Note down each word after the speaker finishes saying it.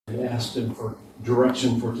I asked him for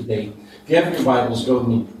direction for today. If you have your Bibles, go with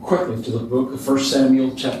me quickly to the book of 1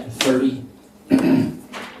 Samuel chapter 30.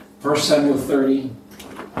 1 Samuel 30.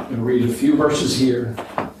 I'm going to read a few verses here.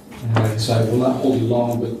 And like I said, I will not hold you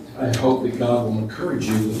long, but I hope that God will encourage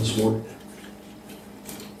you with His word.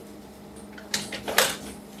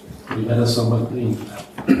 Let us somebody.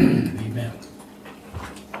 Amen.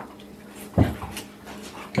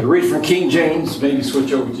 I read from King James, maybe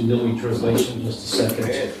switch over to New Living Translation in just a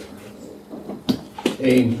second.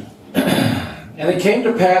 Amen. And it came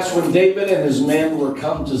to pass when David and his men were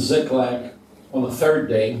come to Ziklag on the third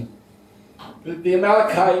day, that the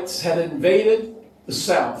Amalekites had invaded the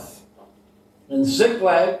south, and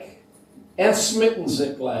Ziklag, and smitten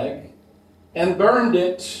Ziklag, and burned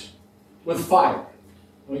it with fire.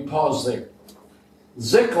 Let me pause there.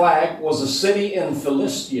 Ziklag was a city in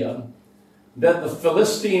Philistia that the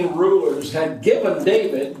Philistine rulers had given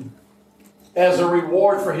David as a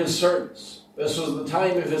reward for his service. This was the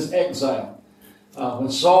time of his exile,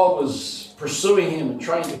 when Saul was pursuing him and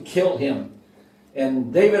trying to kill him.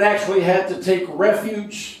 And David actually had to take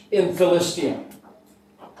refuge in Philistia.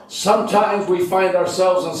 Sometimes we find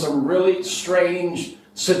ourselves in some really strange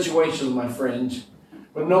situations, my friends.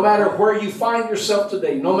 But no matter where you find yourself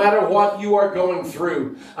today, no matter what you are going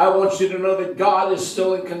through, I want you to know that God is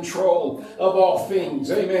still in control of all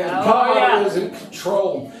things. Amen. God is in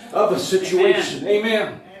control of the situation.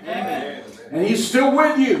 Amen. Amen. And He's still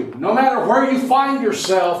with you. No matter where you find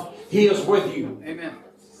yourself, He is with you. Amen.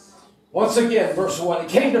 Once again, verse 1. It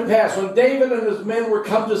came to pass when David and his men were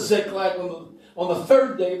come to Ziklag on the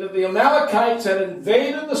third day, that the Amalekites had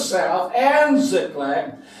invaded the south and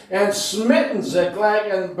Ziklag, and smitten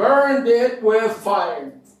Ziklag, and burned it with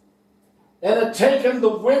fire, and had taken the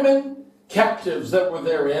women captives that were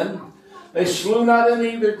therein. They slew not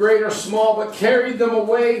any, either great or small, but carried them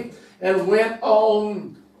away, and went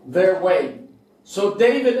on their way. So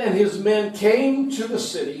David and his men came to the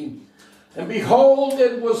city, and behold,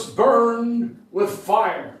 it was burned with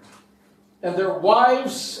fire. And their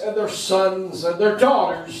wives and their sons and their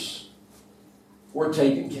daughters were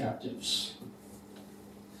taken captives.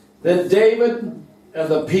 Then David and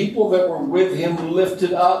the people that were with him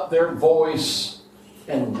lifted up their voice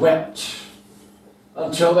and wept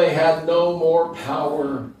until they had no more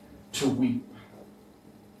power to weep.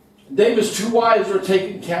 David's two wives were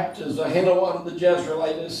taken captives, Ahinoam the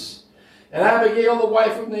Jezreelitess, and Abigail the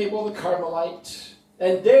wife of Nabal the Carmelite.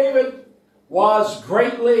 And David was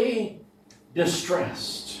greatly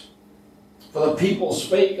distressed, for the people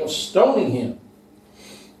spake of stoning him,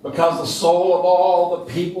 because the soul of all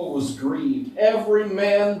the people was grieved, every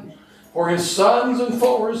man for his sons and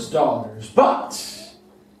for his daughters. But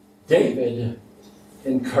David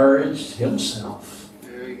encouraged himself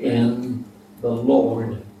in the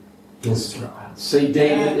Lord his God. Say,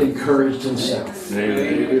 David encouraged himself.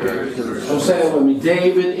 Don't say it with me.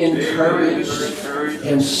 David encouraged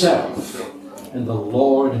himself in the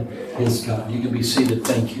Lord his God. You can be seated.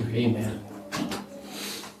 Thank you. Amen.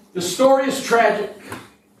 The story is tragic.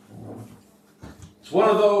 It's one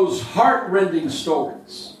of those heart-rending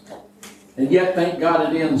stories. And yet, thank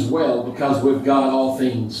God it ends well, because with God all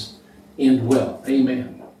things end well.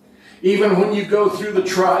 Amen. Even when you go through the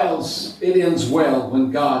trials, it ends well when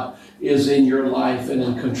God is in your life and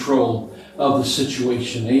in control of the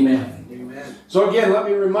situation. Amen. Amen. So again, let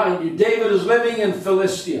me remind you, David is living in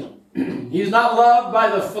Philistia. He's not loved by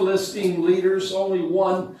the Philistine leaders. Only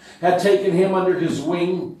one had taken him under his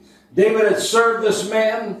wing. David had served this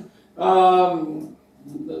man. The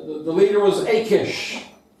leader was Achish.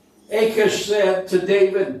 Achish said to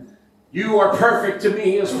David, "You are perfect to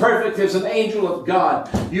me, as perfect as an angel of God.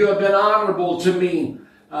 You have been honorable to me."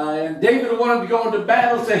 And David wanted to go into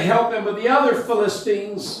battle to help him, but the other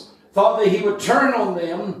Philistines thought that he would turn on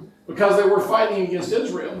them because they were fighting against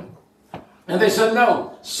Israel. And they said,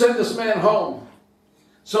 "No, send this man home."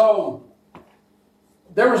 So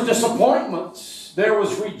there was disappointment. There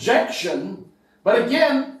was rejection. But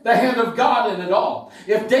again, the hand of God in it all.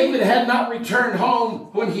 If David had not returned home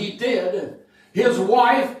when he did, his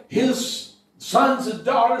wife, his sons and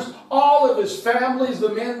daughters, all of his families, the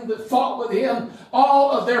men that fought with him,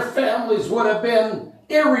 all of their families would have been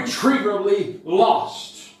irretrievably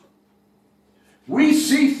lost. We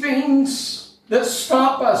see things that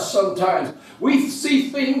stop us sometimes. We see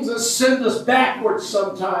things that send us backwards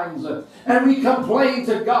sometimes. And we complain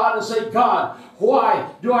to God and say, "God, why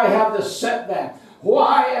do I have this setback?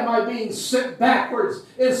 Why am I being sent backwards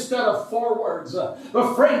instead of forwards?"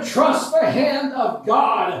 But friend, trust the hand of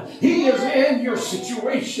God. He is in your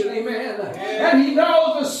situation, amen. And He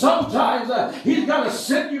knows that sometimes He's going to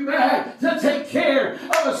send you back to take care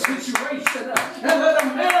of a situation. And let a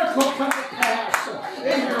miracle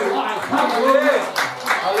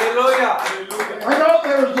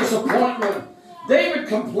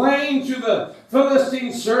complained to the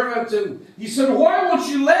Philistine servant, and he said, "Why won't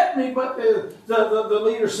you let me?" But the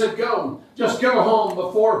leader said, "Go. Just go home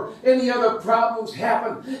before any other problems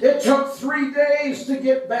happen." It took 3 days to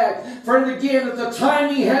get back. Friend, again, at the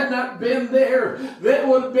time he had not been there, that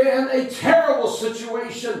would have been a terrible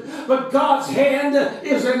situation. But God's hand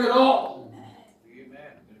is in it all.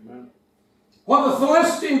 Amen. While the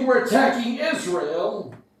Philistines were attacking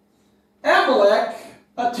Israel, Amalek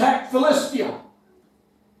attacked Philistia.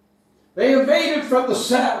 They invaded from the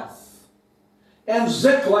south, and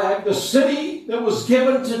Ziklag, the city that was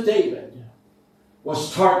given to David,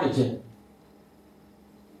 was targeted.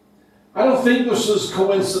 I don't think this was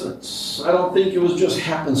coincidence. I don't think it was just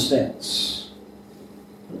happenstance.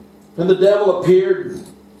 When the devil appeared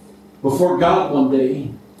before God one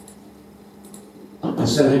day and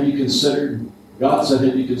said, God said,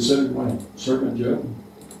 "Have you considered my servant Job?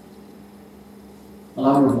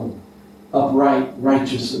 Honorable, upright,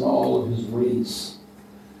 righteous in all of his ways."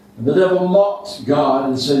 And the devil mocked God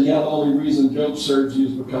and said, "Yeah, the only reason Job serves you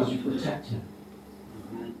is because you protect him."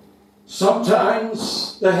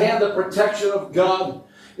 Sometimes the hand of protection of God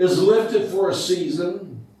is lifted for a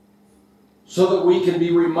season so that we can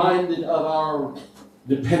be reminded of our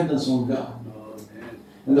dependence on God.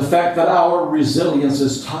 And the fact that our resilience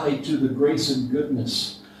is tied to the grace and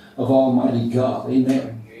goodness of Almighty God.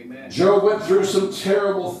 Amen. Job went through some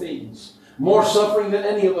terrible things, more suffering than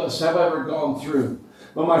any of us have ever gone through.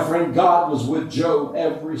 But my friend, God was with Job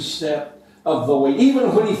every step of the way.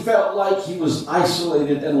 Even when he felt like he was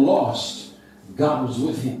isolated and lost, God was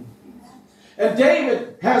with him. And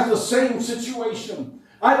David has the same situation.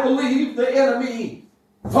 I believe the enemy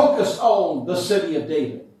focused on the city of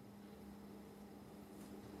David.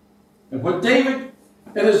 And when David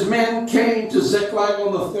and his men came to Ziklag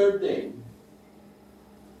on the 3rd day,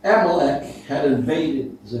 Amalek had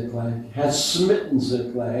invaded Ziklag, had smitten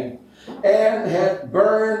Ziklag, and had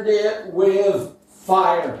burned it with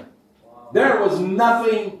fire. There was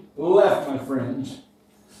nothing left, my friends.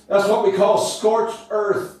 That's what we call scorched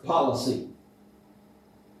earth policy.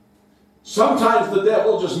 Sometimes the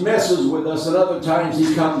devil just messes with us, and other times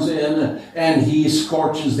he comes in and he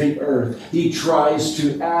scorches the earth. He tries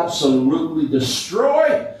to absolutely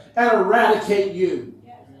destroy and eradicate you.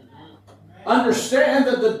 Understand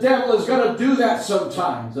that the devil is going to do that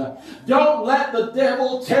sometimes. Don't let the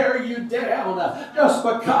devil tear you down. Just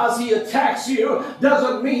because he attacks you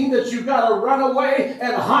doesn't mean that you've got to run away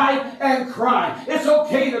and hide and cry. It's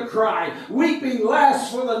okay to cry. Weeping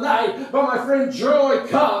lasts for the night, but my friend, joy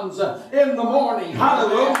comes in the morning.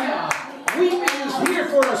 Hallelujah. Weeping is here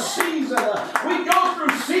for a season. We go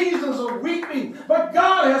through seasons of weeping, but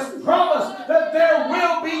God has promised that there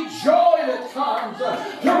will be joy that comes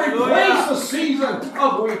to replace the season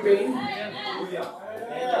of weeping.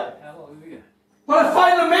 What I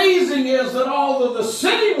find amazing is that although the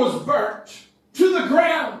city was burnt to the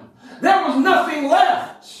ground, there was nothing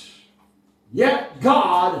left. Yet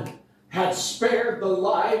God had spared the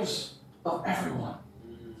lives of everyone.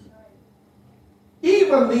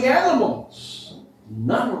 Even the animals,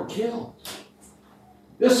 none were killed.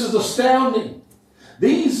 This is astounding.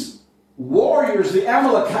 These warriors, the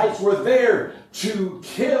Amalekites, were there to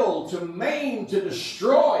kill, to maim, to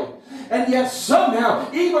destroy. And yet somehow,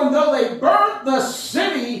 even though they burnt the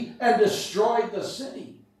city and destroyed the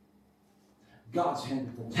city, God's hand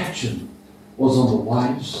of protection was on the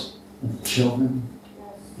wives and the children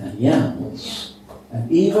and the animals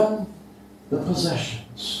and even the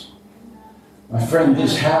possessions. My friend,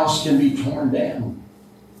 this house can be torn down.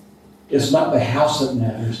 It's not the house that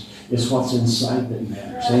matters. It's what's inside that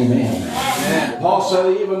matters. Amen. Amen. Paul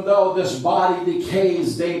said, even though this body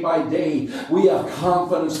decays day by day, we have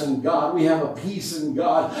confidence in God. We have a peace in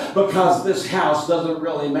God because this house doesn't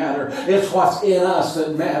really matter. It's what's in us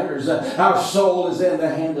that matters. Our soul is in the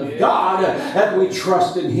hand of God and we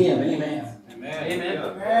trust in Him. Amen. Amen.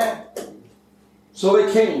 Amen. So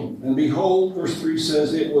they came, and behold, verse 3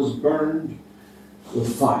 says, it was burned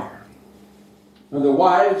with fire. And their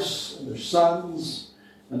wives and their sons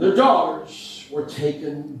and their daughters were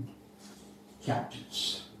taken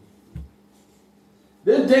captives.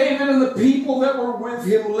 Then David and the people that were with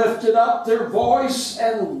him lifted up their voice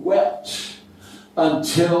and wept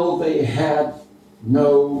until they had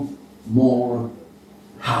no more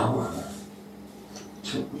power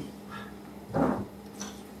to weep.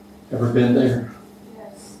 Ever been there?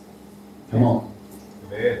 Yes. Come on.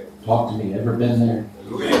 Amen. Talk to me. Ever been there?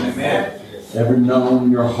 Amen. Ever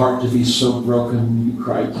known your heart to be so broken you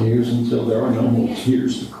cry tears until there are no more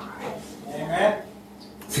tears to cry? Amen.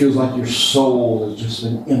 Feels like your soul has just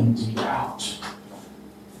been emptied out.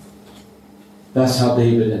 That's how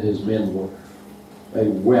David and his men were. They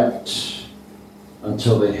wept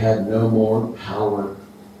until they had no more power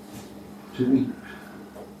to weep.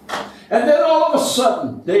 And then all of a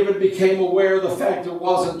sudden, David became aware of the fact it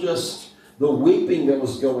wasn't just the weeping that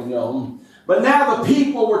was going on, but now the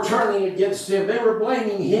people were turning against him. They were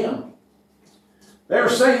blaming him. They were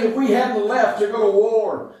saying, if we hadn't left to go to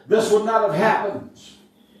war, this would not have happened.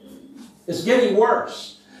 It's getting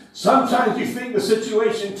worse. Sometimes you think the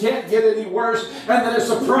situation can't get any worse, and then it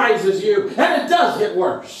surprises you, and it does get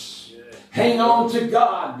worse. Hang on to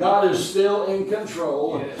God. God is still in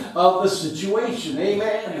control of the situation.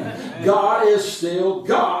 Amen. God is still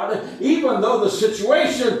God, even though the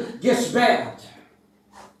situation gets bad.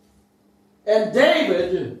 And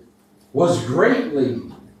David was greatly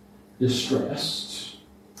distressed,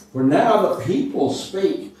 for now the people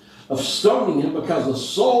speak of stoning him, because the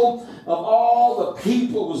soul of all the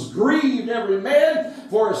people was grieved, every man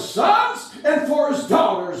for his sons and for his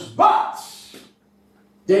daughters. But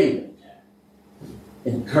David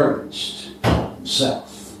encouraged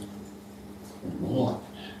himself in the Lord.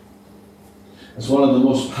 That's one of the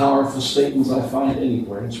most powerful statements I find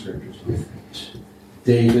anywhere in Scriptures.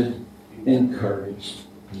 David encouraged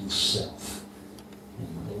himself in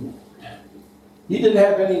the Lord. He didn't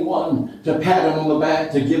have anyone to pat him on the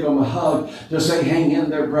back, to give him a hug, to say, hang in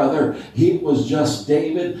there, brother. It was just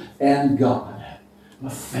David and God.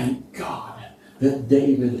 But thank God that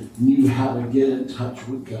David knew how to get in touch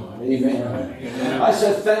with God. Amen. I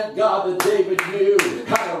said, thank God that David knew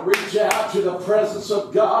how to reach out to the presence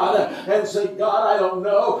of God and say, God, I don't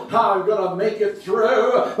know how I'm going to make it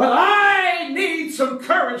through, but I need some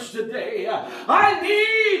courage today. I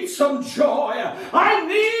need some joy. I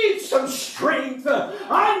need some strength.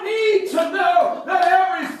 I need to know that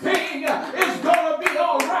everything is going to be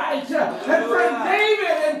all right. And friend,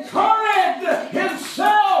 David encouraged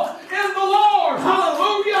himself in the Lord.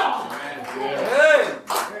 Hallelujah.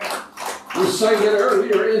 We sang it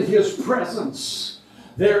earlier, in his presence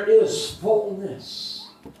there is fullness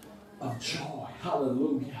of joy.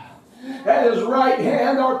 Hallelujah. At his right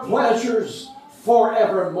hand are pleasures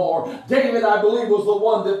forevermore. David, I believe, was the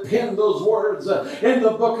one that penned those words in the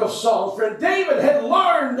book of Psalms. Friend, David had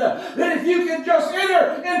learned that if you can just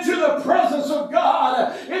enter into the presence of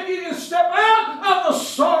God, if you can step out of the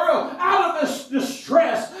sorrow, out of this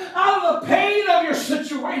distress, out of the pain of your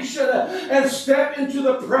situation, and step into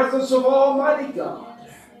the presence of Almighty God,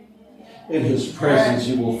 in his presence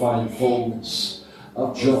you will find fullness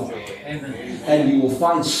of joy. And you will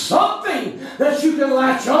find something that you can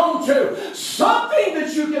latch on to, something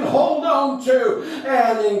that you can hold on to,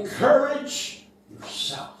 and encourage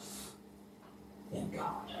yourself in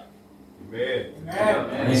God. Amen.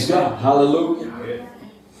 Praise God. Hallelujah. Amen.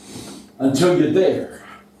 Until you're there,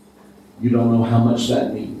 you don't know how much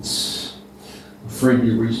that means. Friend,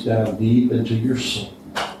 you reach down deep into your soul.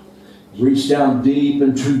 Reach down deep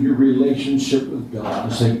into your relationship with God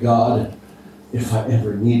and say, God, if I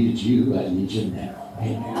ever needed you, I need you now.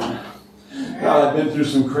 Amen. Now, I've been through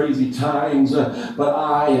some crazy times, but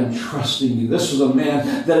I am trusting you. This was a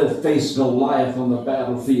man that had faced Goliath on the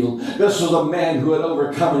battlefield. This was a man who had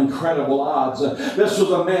overcome incredible odds. This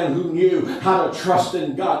was a man who knew how to trust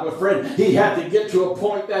in God. But friend, he had to get to a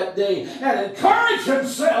point that day and encourage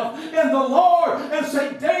himself in the Lord and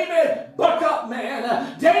say, David, buck up,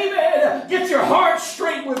 man. David, get your heart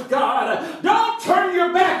straight with God. Don't turn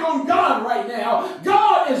your back on God right now.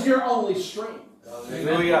 God is your only strength.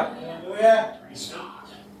 Hallelujah. Hallelujah. Praise God.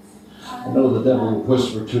 I know the devil will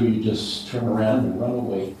whisper to you, just turn around and run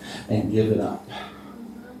away and give it up.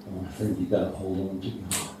 Oh, my friend, you got to hold on to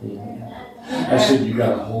God. Amen. I said you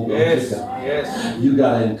got to hold on to God. Yes. You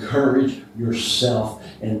got to encourage yourself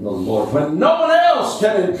in the Lord. When no one else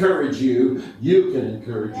can encourage you, you can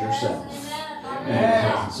encourage yourself in the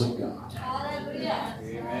presence of God.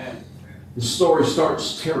 Amen. The story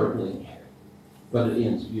starts terribly, but it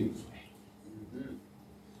ends beautifully.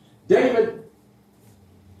 David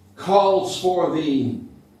calls for the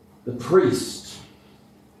priest.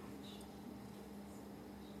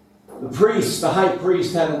 The priest, the high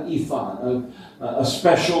priest, had an ephod, a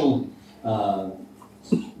special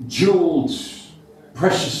jeweled,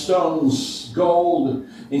 precious stones, gold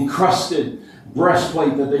encrusted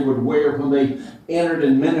breastplate that they would wear when they entered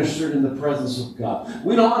and ministered in the presence of God.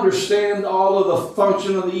 We don't understand all of the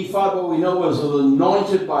function of the ephod, but we know it was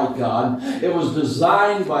anointed by God. It was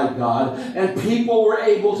designed by God, and people were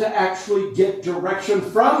able to actually get direction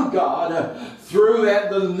from God through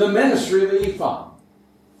the ministry of the ephod.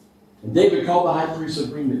 And David called the high priest and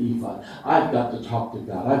bring the ephod. I've got to talk to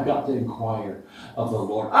God. I've got to inquire of the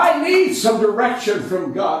Lord. I need some direction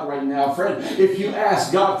from God right now, friend. If you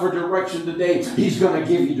ask God for direction today, He's going to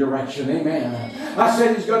give you direction. Amen. I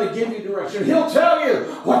said He's going to give you direction. He'll tell you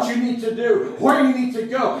what you need to do, where you need to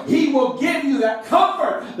go. He will give you that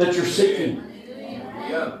comfort that you're seeking.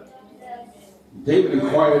 David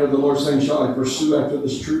inquired of the Lord, saying, shall I pursue after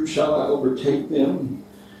this troop? Shall I overtake them?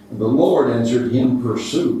 And the Lord answered him,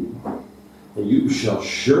 pursue, for you shall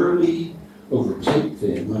surely overtake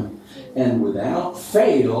them, and without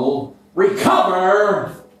fail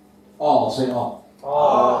recover all. Say all.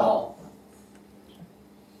 All.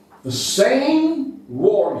 The same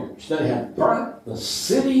warriors that had burnt the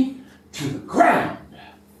city to the ground.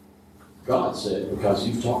 God said, because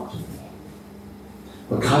you've talked to me,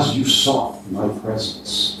 because you sought my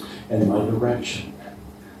presence and my direction,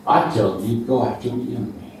 I tell you, go after the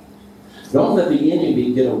enemy. Don't let the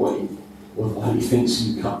enemy get away with what he thinks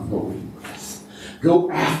you got away with. Go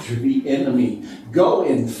after the enemy. Go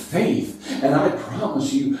in faith. And I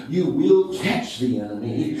promise you, you will catch the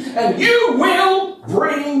enemy. And you will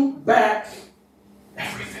bring back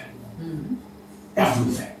everything.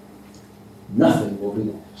 Everything. Nothing will be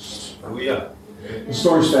lost. Hallelujah. The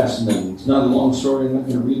story's fascinating. It's not a long story. I'm not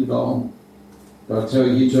going to read it all. But I'll tell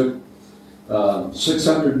you, he took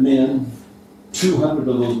 600 men. 200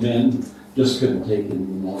 of those men just couldn't take it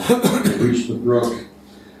anymore. They reached the brook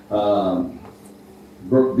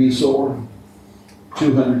Besor.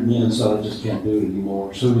 200 men said, I just can't do it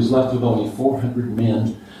anymore. So he was left with only 400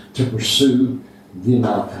 men to pursue the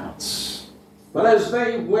Amalekites. But as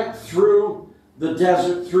they went through the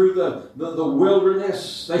desert, through the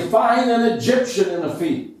wilderness, they find an Egyptian in a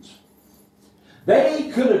field. They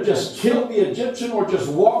could have just killed the Egyptian or just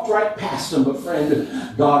walked right past him. But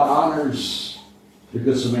friend, God honors the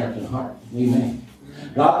Good Samaritan heart. Amen.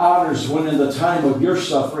 God honors when in the time of your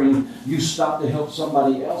suffering, you stop to help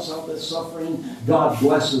somebody else out that's suffering. God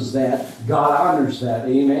blesses that. God honors that.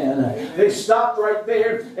 Amen. They stopped right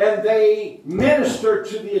there and they ministered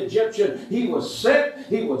to the Egyptian. He was sick.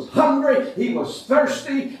 He was hungry. He was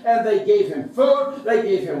thirsty. And they gave him food. They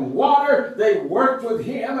gave him water. They worked with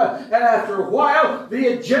him. And after a while, the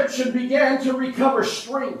Egyptian began to recover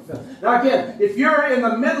strength. Now again, if you're in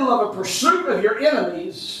the middle of a pursuit of your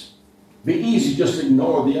enemies, be easy just to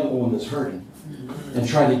ignore the other one that's hurting and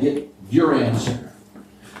try to get your answer.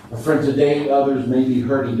 My friend, today others may be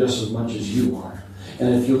hurting just as much as you are.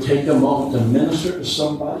 And if you'll take a moment to minister to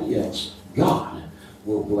somebody else, God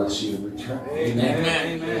will bless you in return.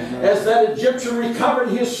 Amen. Amen. As that Egyptian recovered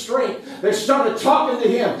his strength, they started talking to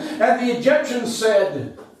him. And the Egyptian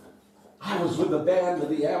said, I was with the band of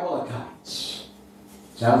the Amalekites.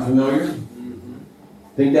 Sound familiar?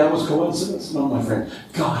 Think that was coincidence? No, my friend.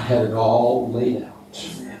 God had it all laid out.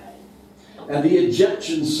 And the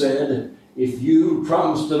Egyptian said, if you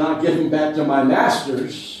promise to not give me back to my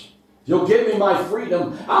masters, you'll give me my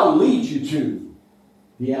freedom, I'll lead you to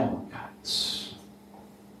the Amalekites.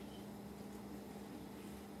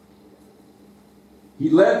 He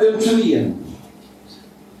led them to the enemy.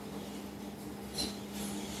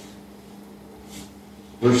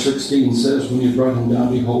 Verse 16 says, when he brought him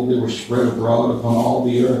down, behold, they were spread abroad upon all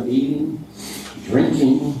the earth, eating,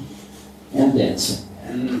 drinking, and dancing.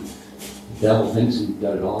 The devil thinks he's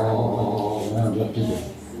got it all wound up today.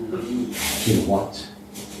 You know what?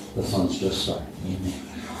 The fun's just starting. Amen.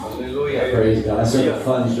 Hallelujah. Praise God. I said the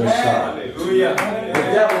fun's just starting. Hallelujah. The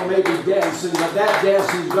devil may be dancing, but that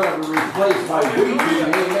dancing is going to be replaced by weeping.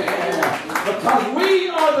 Amen. Because we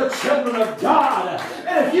are the children of God.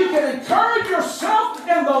 And if you can encourage yourself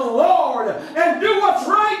in the Lord and do what's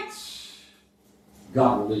right,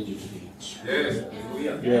 God will lead you to the answer.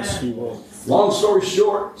 Yes, He will. Long story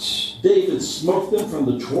short, David smote them from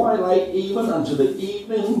the twilight even unto the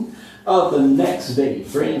evening of the next day.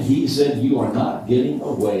 Friend, he said, you are not getting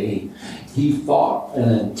away. He fought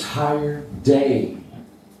an entire day.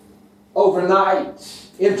 Overnight,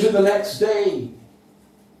 into the next day.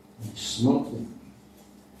 He smote them.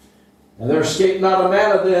 And there escaped not a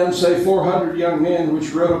man of them, save 400 young men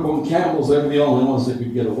which rode upon camels. They were the only ones that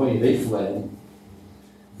could get away. They fled.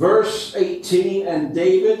 Verse 18, and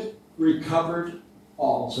David recovered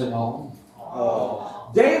all. Say all.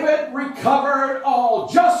 All. David recovered all,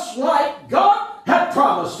 just like God had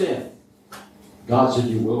promised him. God said,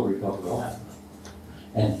 you will recover all.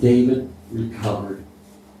 And David recovered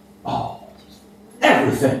all.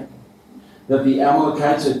 Everything that the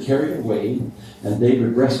Amalekites had carried away. And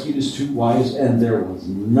David rescued his two wives, and there was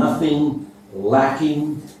nothing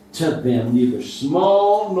lacking to them, neither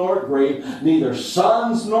small nor great, neither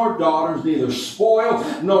sons nor daughters, neither spoil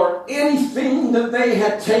nor anything that they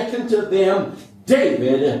had taken to them,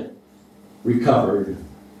 David recovered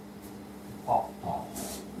all.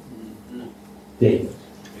 David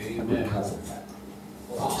recovered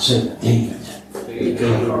all. Say that, David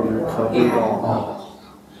recovered all.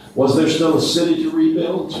 Was there still a city to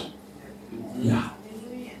rebuild? Yeah.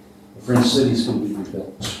 Friends, cities can be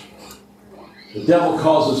rebuilt. The devil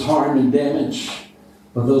causes harm and damage,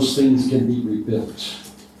 but those things can be rebuilt.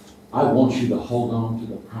 I want you to hold on to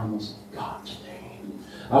the promise of God today.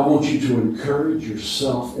 I want you to encourage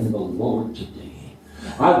yourself in the Lord today.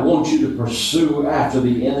 I want you to pursue after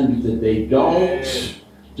the enemy today. Don't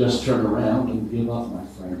just turn around and give up, my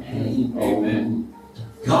friend. Hang on to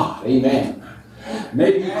God. Amen.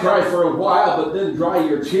 Maybe you cry for a while, but then dry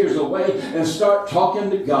your tears away and start talking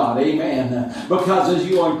to God. Amen. Because as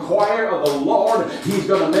you inquire of the Lord, He's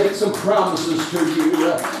going to make some promises to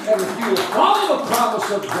you. And if you will follow the promise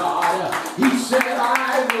of God, He said,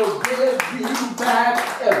 I will give you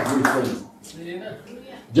back everything.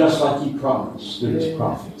 Just like He promised through His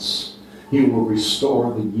prophets. He will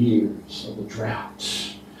restore the years of the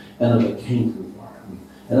drought and of the cankerworm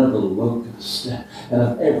and of the locust, and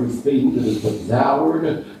of everything that has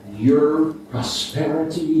devoured your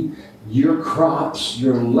prosperity, your crops,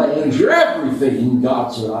 your lands, your everything. God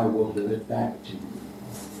said, I will give it back to you.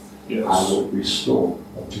 Yes. I will restore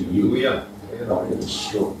to you what the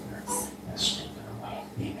destroyer has taken away.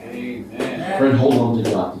 Amen. Friend, hold on to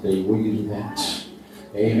God today. Will you do that?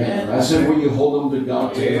 Amen. I said, will you hold on to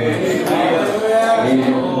God today? Amen.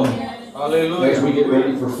 Amen. Hallelujah. As we get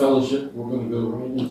ready for fellowship, we're going to go right into